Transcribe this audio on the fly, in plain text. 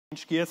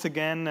Change gears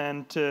again,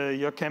 and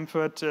Jörg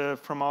Kempfert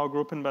from our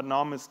group in Bad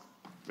Nauheim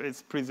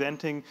is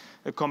presenting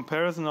a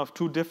comparison of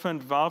two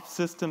different valve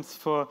systems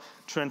for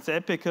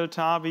transapical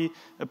TAVI,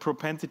 a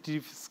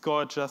propensity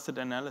score adjusted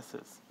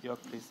analysis. Jörg,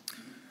 please.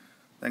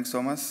 Thanks,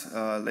 Thomas.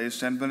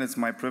 Ladies and gentlemen, it's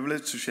my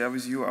privilege to share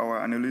with you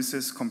our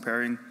analysis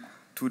comparing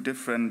two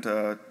different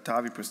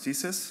TAVI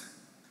prostheses.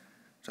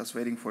 Just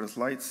waiting for the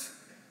slides.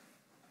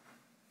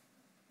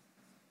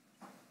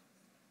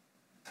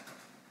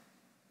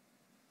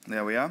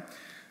 There we are.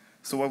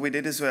 So what we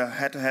did is a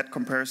head-to-head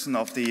comparison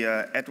of the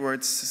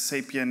Edwards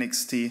SAPIEN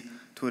XT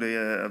to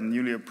the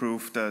newly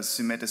approved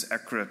Symetis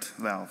Accurate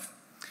valve.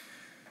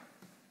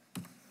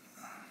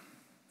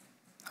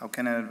 How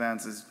can I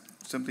advance? Is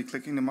simply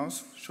clicking the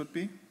mouse? Should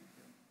be.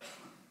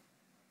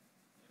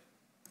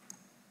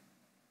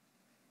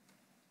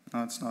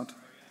 No, it's not.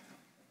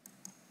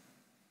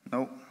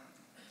 No.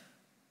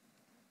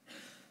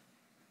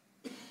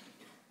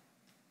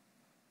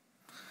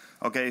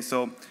 Okay,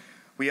 so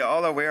we are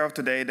all aware of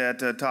today that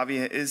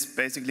TAVI is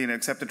basically an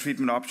accepted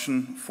treatment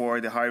option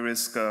for the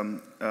high-risk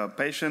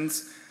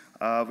patients.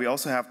 We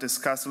also have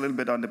discussed a little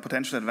bit on the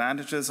potential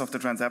advantages of the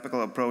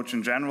transapical approach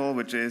in general,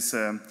 which is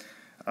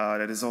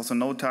that is also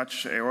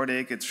no-touch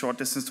aortic. It's short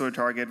distance to the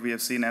target. We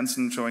have seen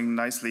Anson showing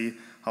nicely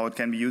how it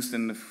can be used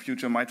in the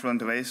future mitral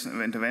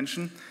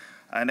intervention.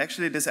 And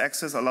actually, this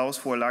access allows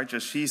for larger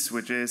sheaths,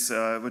 which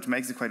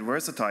makes it quite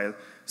versatile.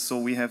 So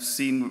we have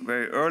seen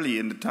very early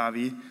in the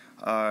TAVI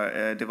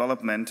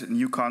development,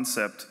 new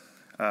concept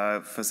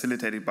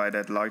facilitated by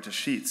that larger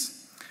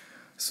sheets.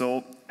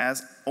 So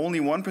as only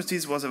one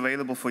prosthesis was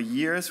available for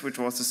years, which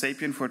was the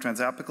SAPIEN for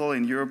transapical,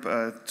 in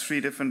Europe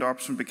 3 different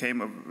options became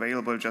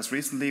available just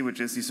recently, which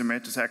is the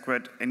Symetis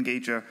Accurate,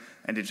 Engager,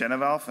 and the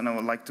JenaValve, and I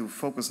would like to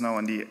focus now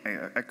on the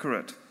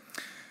Accurate.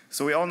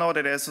 So we all know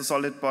that there's a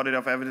solid body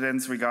of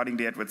evidence regarding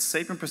the Edwards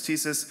SAPIEN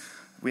prosthesis.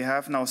 We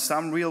have now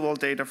some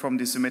real-world data from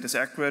the Symetis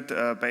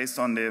Accurate based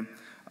on the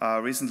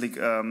recently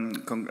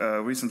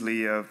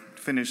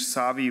finished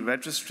SAVI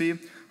registry.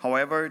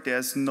 However,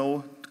 there's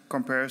no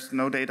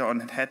data on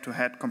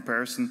head-to-head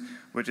comparison,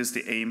 which is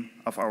the aim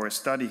of our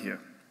study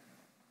here.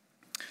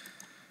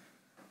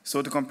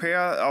 So to compare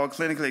our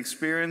clinical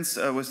experience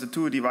with the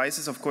two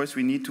devices, of course,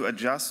 we need to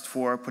adjust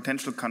for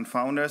potential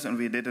confounders, and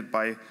we did it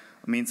by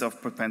means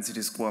of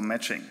propensity score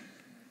matching.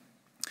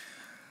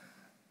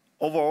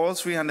 Overall,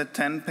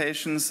 310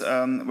 patients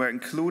were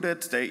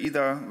included. They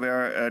either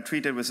were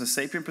treated with a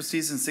SAPIEN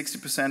prosthesis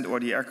 60% or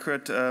the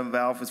Accurate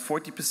valve with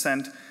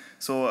 40%.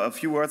 So a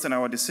few words on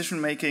our decision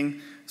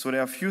making. So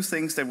there are a few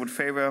things that would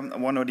favor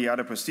one or the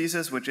other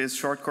prosthesis, which is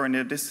short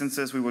coronary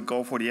distances, we would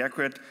go for the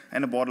Accurate,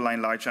 and a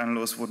borderline large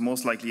annulus would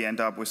most likely end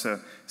up with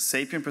a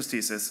SAPIEN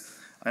prosthesis.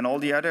 And all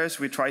the others,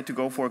 we tried to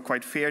go for a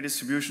quite fair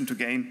distribution to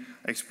gain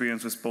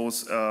experience with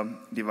both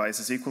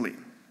devices equally.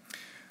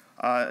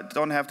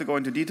 Don't have to go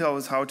into detail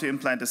with how to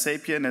implant the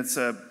SAPIEN. It's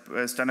a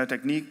standard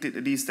technique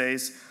these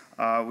days.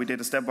 We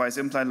did a stepwise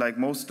implant like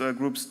most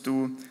groups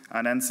do,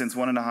 and then since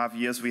 1.5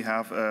 years we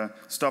have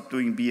stopped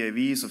doing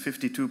BAV, so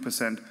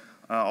 52%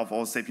 of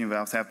all SAPIEN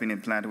valves have been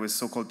implanted with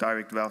so-called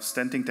direct valve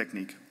stenting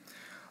technique.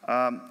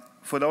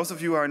 For those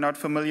of you who are not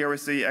familiar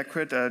with the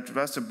Accurate,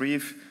 just a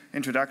brief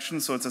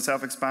introduction. So it's a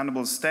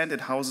self-expandable stent.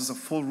 It houses a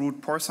full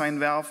root porcine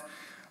valve.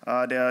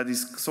 There are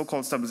these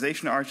so-called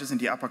stabilization arches in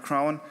the upper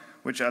crown,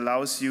 which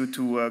allows you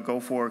to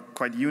go for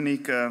quite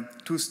unique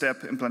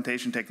two-step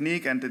implantation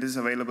technique, and it is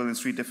available in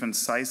 3 different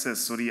sizes.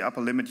 So the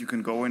upper limit you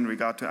can go in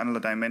regard to annular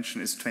dimension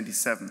is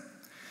 27.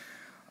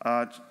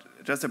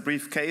 Just a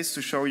brief case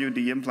to show you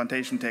the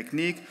implantation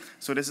technique.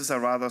 So this is a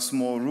rather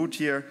small root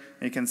here.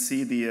 You can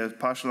see the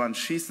partial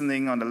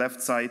unsheathing on the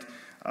left side.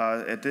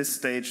 At this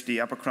stage, the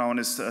upper crown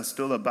is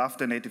still above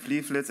the native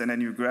leaflets, and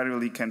then you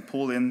gradually can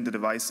pull in the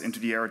device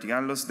into the aortic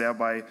annulus,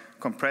 thereby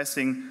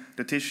compressing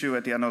the tissue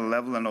at the annular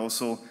level and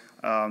also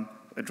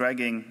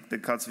dragging the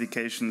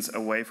calcifications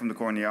away from the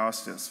coronary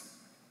arteries.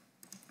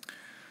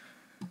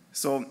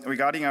 So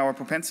regarding our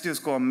propensity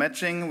score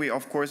matching, we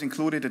of course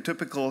included the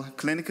typical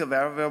clinical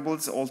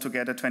variables,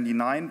 altogether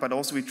 29, but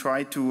also we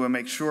tried to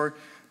make sure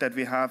that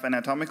we have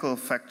anatomical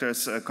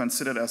factors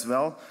considered as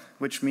well,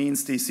 which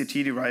means the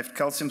CT-derived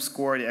calcium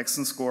score, the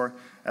Exon score,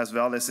 as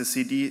well as the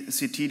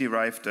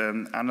CT-derived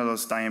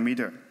annulus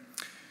diameter.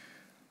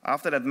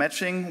 After that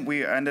matching,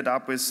 we ended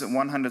up with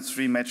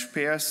 103 matched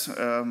pairs,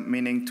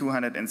 meaning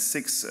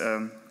 206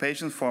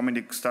 patients forming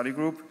the study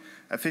group.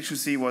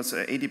 Efficiency was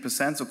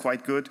 80%, so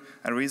quite good.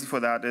 And the reason for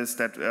that is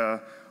that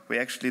we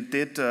actually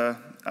did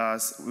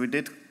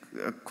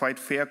quite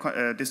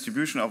fair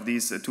distribution of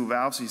these two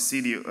valves. You see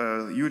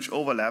the huge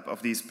overlap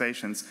of these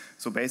patients.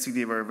 So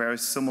basically, we're very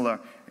similar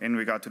in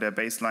regard to their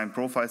baseline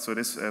profile. So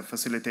this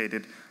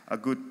facilitated a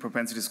good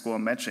propensity score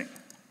matching.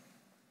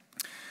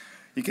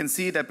 You can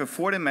see that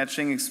before the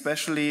matching,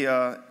 especially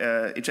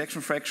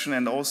ejection fraction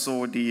and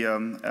also the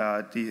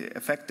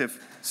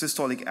effective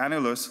systolic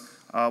annulus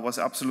was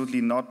absolutely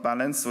not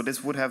balanced. So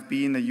this would have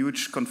been a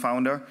huge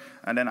confounder.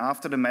 And then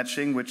after the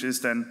matching, which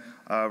is then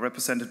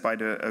represented by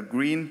the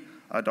green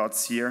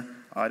dots here,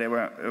 there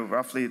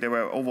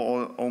were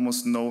overall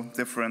almost no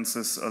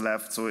differences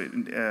left. So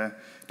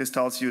this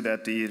tells you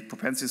that the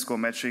propensity score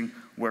matching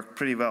worked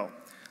pretty well.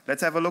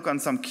 Let's have a look on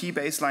some key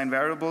baseline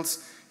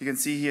variables. You can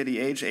see here the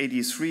age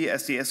 83,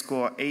 SDS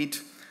score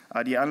 8.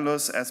 The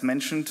annulus, as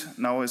mentioned,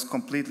 now is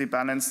completely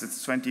balanced.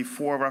 It's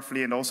 24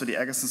 roughly, and also the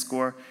Agassiz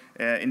score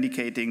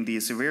indicating the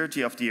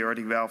severity of the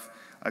aortic valve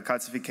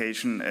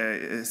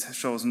calcification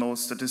shows no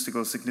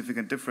statistical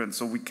significant difference.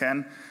 So we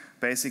can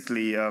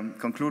basically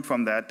conclude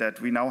from that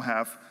we now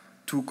have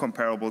two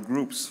comparable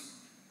groups.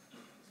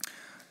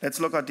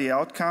 Let's look at the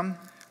outcome.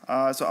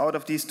 So out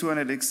of these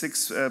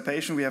 206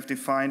 patients, we have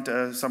defined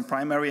some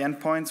primary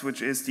endpoints,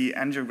 which is the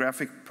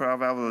angiographic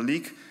paravalvular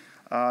leak.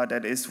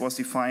 That was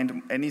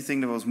defined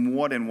anything that was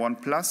more than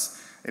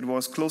 1+. It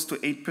was close to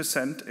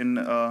 8%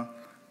 in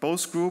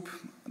both group,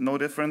 no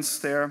difference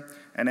there.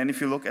 And then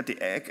if you look at the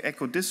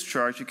echo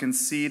discharge, you can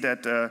see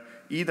that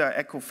either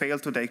echo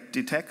failed to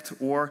detect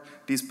or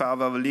these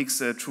paravalvular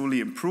leaks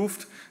truly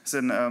improved. It's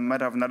a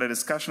matter of another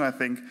discussion, I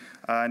think,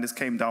 and this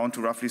came down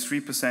to roughly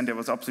 3%. There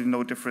was absolutely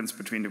no difference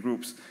between the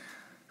groups.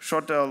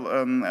 Short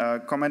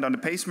comment on the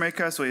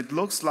pacemaker. So it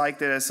looks like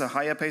there's a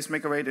higher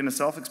pacemaker rate in the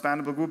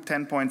self-expandable group,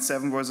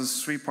 10.7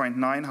 versus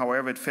 3.9.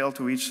 However, it failed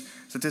to reach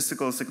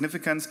statistical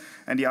significance.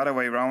 And the other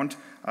way around,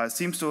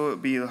 seems to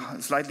be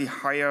slightly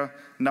higher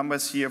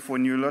numbers here for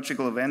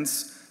neurological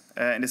events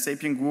in the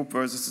sapien group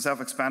versus the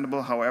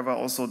self-expandable. However,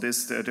 also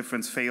this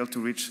difference failed to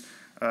reach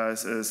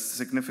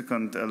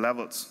significant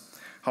levels.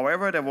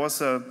 However, there was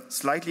a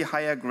slightly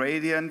higher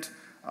gradient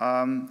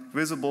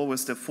visible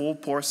with the full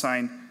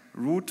porcine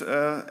root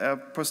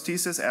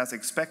prosthesis as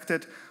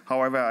expected.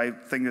 However, I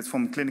think it's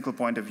from a clinical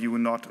point of view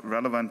not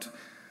relevant.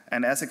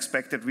 And as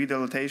expected,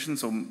 redilatation,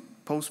 so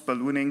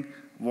post-ballooning,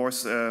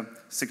 was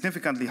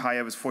significantly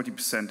higher with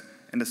 40%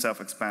 in the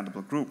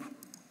self-expandable group.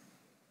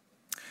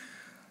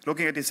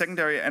 Looking at the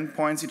secondary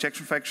endpoints,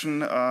 ejection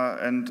fraction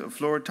and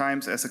fluid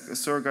times as a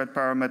surrogate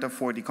parameter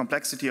for the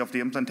complexity of the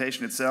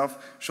implantation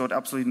itself showed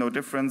absolutely no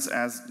difference,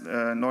 as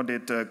nor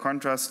did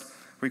contrast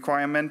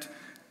requirement.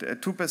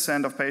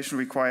 2% of patients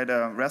required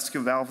a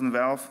rescue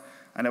valve-in-valve,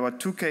 and there were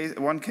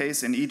one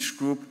case in each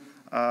group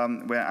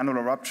where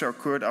annular rupture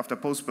occurred after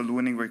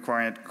post-ballooning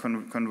required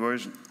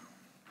conversion.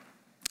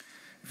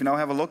 If you now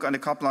have a look on the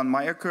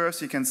Kaplan-Meier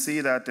curves, you can see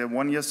that the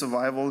 1-year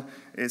survival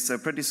is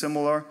pretty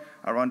similar,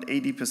 around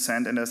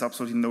 80%, and there's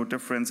absolutely no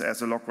difference as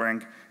the log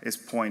rank is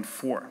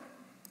 0.4.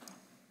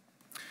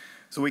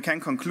 So we can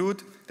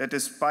conclude that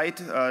despite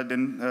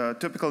the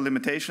typical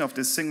limitation of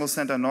this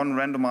single-center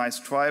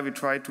non-randomized trial, we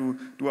try to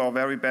do our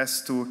very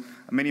best to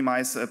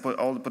minimize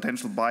all the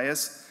potential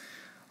bias.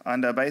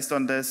 And based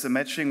on this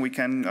matching, we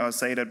can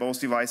say that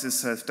both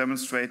devices have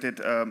demonstrated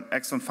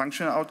excellent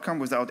functional outcome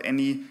without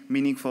any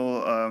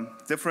meaningful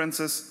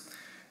differences.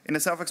 In the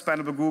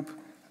self-expandable group,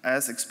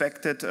 as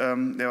expected,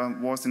 there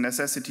was a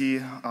necessity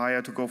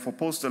higher to go for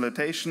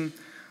post-dilatation.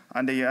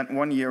 And the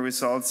 1-year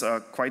results are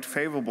quite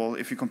favorable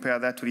if you compare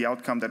that to the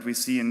outcome that we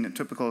see in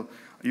typical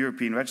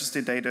European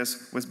registry data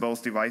with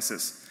both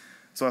devices.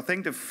 So I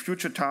think the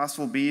future task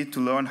will be to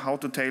learn how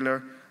to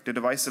tailor the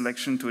device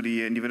selection to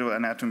the individual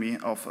anatomy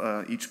of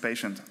each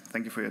patient.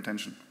 Thank you for your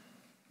attention.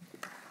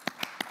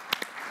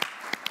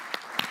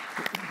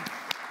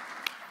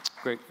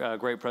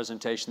 Great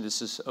presentation.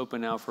 This is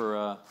open now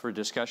for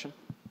discussion.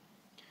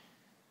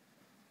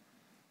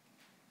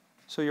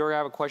 So, Jorg, I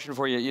have a question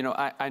for you. You know,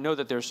 I know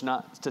that there's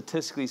not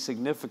statistically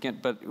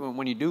significant, but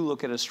when you do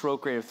look at a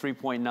stroke rate of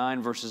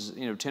 3.9 versus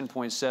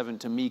 10.7,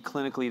 to me,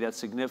 clinically, that's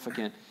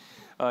significant.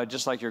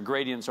 Just like your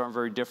gradients aren't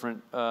very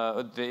different.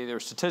 They're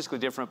statistically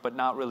different, but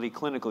not really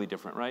clinically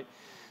different, right?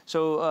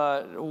 So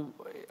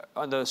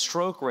on the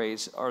stroke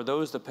rates, are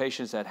those the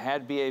patients that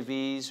had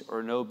BAVs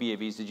or no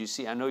BAVs? Did you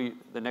see? I know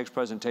the next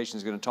presentation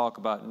is going to talk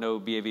about no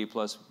BAV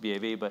plus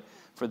BAV, but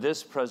for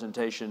this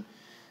presentation,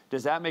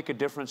 does that make a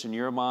difference in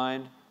your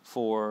mind?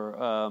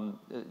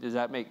 Does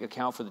that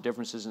account for the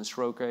differences in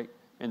stroke rate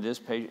in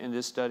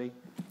this study?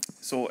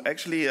 So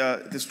actually,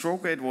 the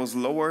stroke rate was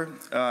lower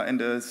in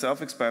the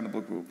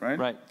self-expandable group, right?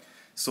 Right.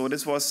 So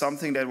this was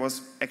something that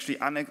was actually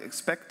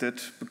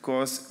unexpected,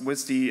 because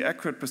with the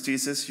accurate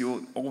prosthesis,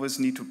 you always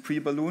need to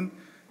pre-balloon.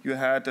 You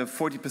had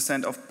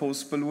 40% of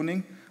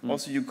post-ballooning.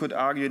 Also, you could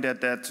argue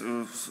that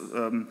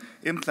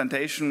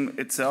implantation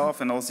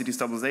itself and also the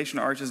stabilization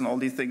arches and all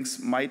these things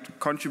might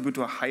contribute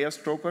to a higher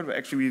stroke rate, but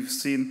actually we've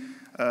seen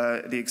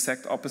the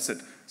exact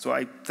opposite. So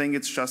I think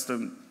it's just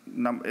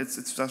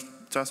it's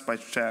just by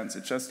chance.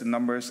 It's just the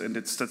numbers, and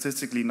it's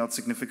statistically not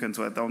significant.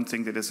 So I don't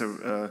think that there's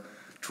a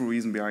true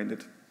reason behind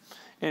it.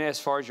 And as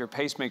far as your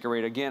pacemaker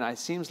rate, again, it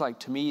seems like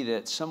to me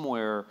that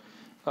somewhere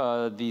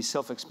the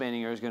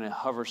self-expanding area is going to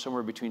hover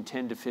somewhere between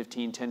 10 to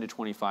 15, 10 to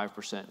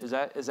 25%.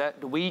 Is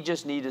that? Do we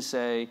just need to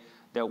say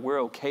that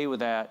we're okay with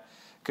that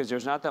because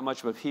there's not that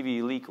much of a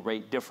PV leak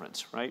rate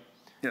difference, right?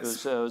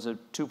 Yes. It was a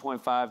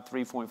 2.5,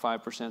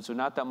 3.5%, so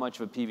not that much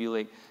of a PV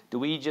leak. Do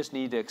we just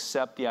need to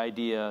accept the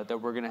idea that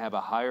we're going to have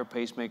a higher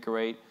pacemaker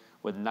rate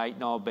with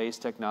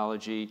nitinol-based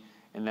technology,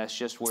 and that's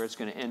just where it's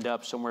going to end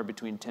up, somewhere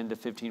between 10 to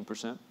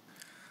 15%?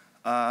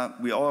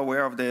 We are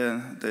aware of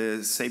the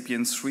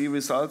Sapiens 3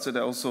 results that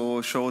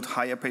also showed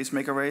higher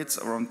pacemaker rates,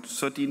 around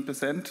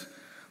 13%.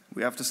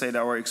 We have to say that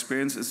our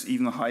experience is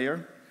even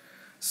higher.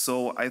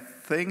 So I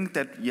think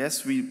that,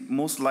 yes, we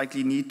most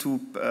likely need to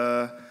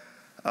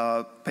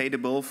pay the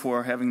bill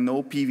for having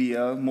no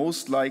PVL.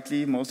 Most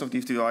likely, most of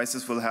these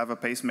devices will have a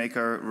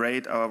pacemaker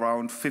rate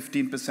around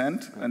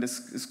 15%, and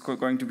this is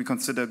going to be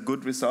considered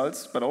good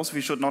results. But also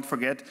we should not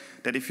forget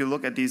that if you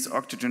look at these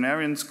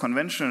octogenarians,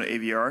 conventional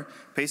AVR,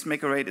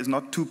 pacemaker rate is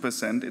not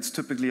 2%, it's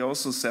typically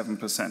also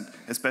 7%,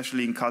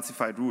 especially in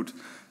calcified root.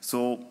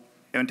 So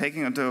when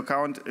taking into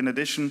account, in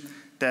addition,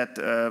 that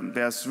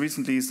there's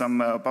recently some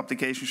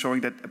publication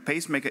showing that a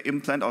pacemaker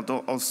implant,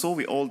 although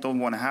we all don't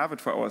want to have it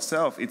for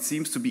ourselves, it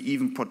seems to be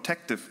even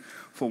protective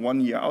for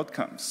 1-year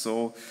outcomes.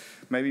 So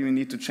maybe we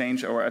need to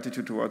change our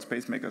attitude towards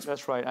pacemakers.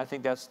 That's right. I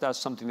think that's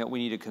something that we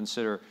need to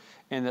consider.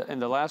 And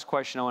the last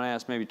question I want to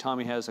ask, maybe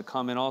Tommy has a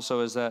comment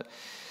also, is that,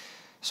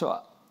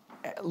 so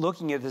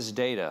looking at this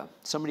data,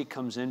 somebody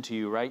comes into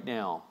you right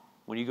now,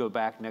 when you go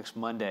back next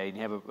Monday and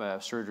you have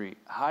a surgery,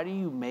 how do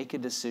you make a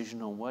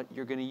decision on what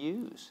you're going to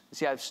use?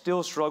 See, I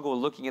still struggle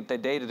looking at the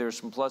data. There's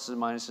some pluses and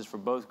minuses for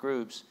both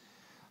groups.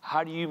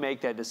 How do you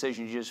make that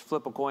decision? You just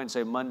flip a coin and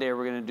say, Monday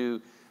we're going to do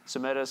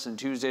Symetis and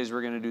Tuesdays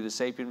we're going to do the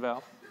Sapien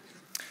valve?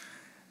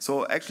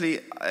 So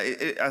actually,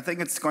 I think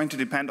it's going to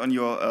depend on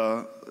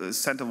your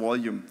center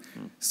volume.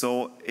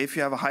 So if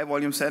you have a high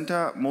volume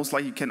center, most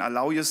likely you can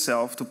allow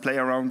yourself to play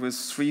around with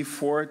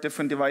 3-4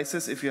 different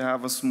devices. If you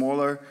have a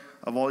smaller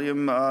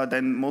volume,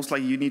 then most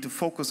likely you need to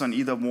focus on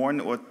either 1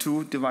 or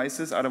 2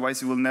 devices.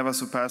 Otherwise, you will never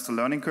surpass the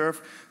learning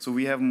curve. So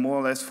we have more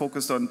or less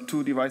focused on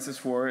 2 devices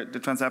for the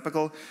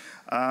transapical.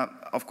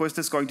 Of course,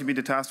 this is going to be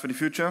the task for the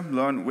future.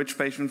 Learn which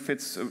patient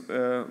fits,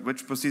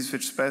 which prosthesis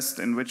fits best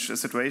in which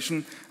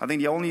situation. I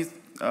think the only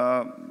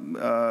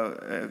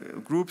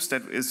groups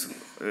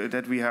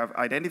that we have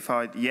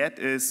identified yet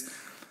is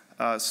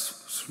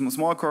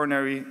small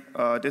coronary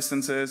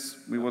distances.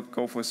 We would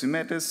go for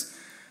Symetis.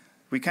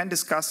 We can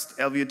discuss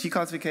LVOT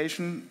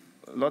calcification.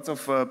 Lots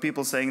of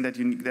people saying that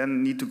you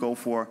then need to go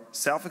for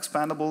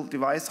self-expandable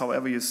device.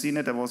 However, you've seen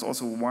it. There was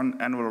also one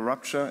annular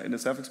rupture in the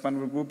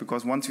self-expandable group,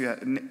 because once you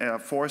are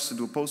forced to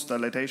do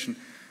post-dilatation,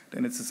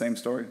 then it's the same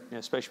story. Yeah,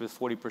 especially with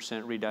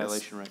 40%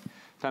 redilation rate.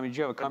 Tommy, did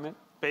you have a comment?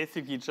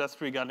 Basically,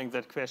 just regarding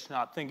that question,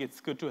 I think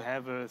it's good to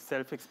have a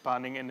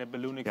self-expanding and a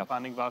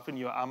balloon-expanding valve in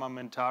your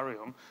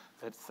armamentarium.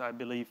 That's, I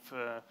believe,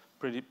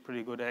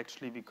 pretty good,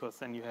 actually, because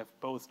then you have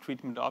both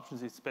treatment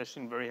options,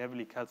 especially in very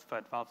heavily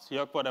calcified valves.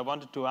 Jörg, what I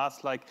wanted to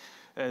ask, like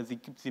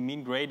the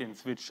mean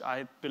gradients, which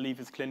I believe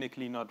is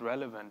clinically not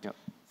relevant. Yep.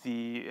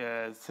 The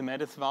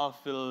Symetis valve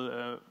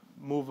will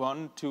move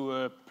on to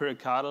a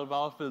pericardial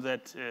valve. Will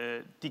that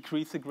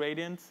decrease the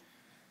gradients?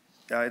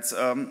 Yeah, it's...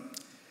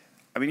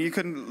 I mean, you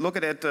can look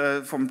at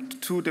it from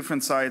 2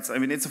 different sides. I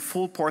mean, it's a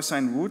full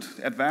porcine root.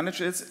 The advantage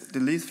is the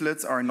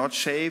leaflets are not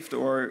shaved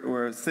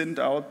or thinned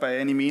out by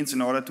any means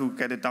in order to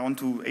get it down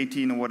to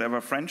 18 or whatever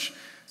French.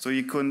 So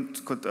you could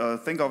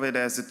think of it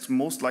as it's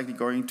most likely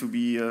going to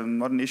be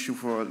not an issue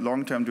for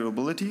long-term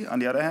durability. On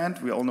the other hand,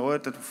 we all know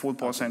it that a full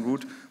porcine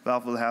root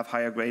valve will have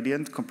higher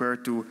gradient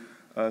compared to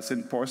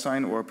thin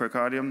porcine or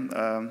pericardium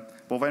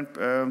bovine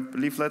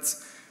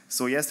leaflets.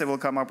 So yes, they will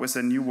come up with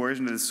a new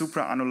version that is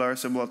supraannular,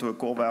 similar to a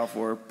core valve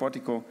or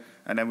Portico,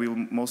 and then we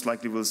most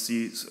likely will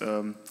see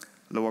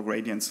lower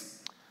gradients.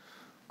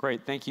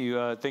 Great, thank you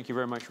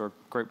very much for a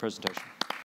great presentation.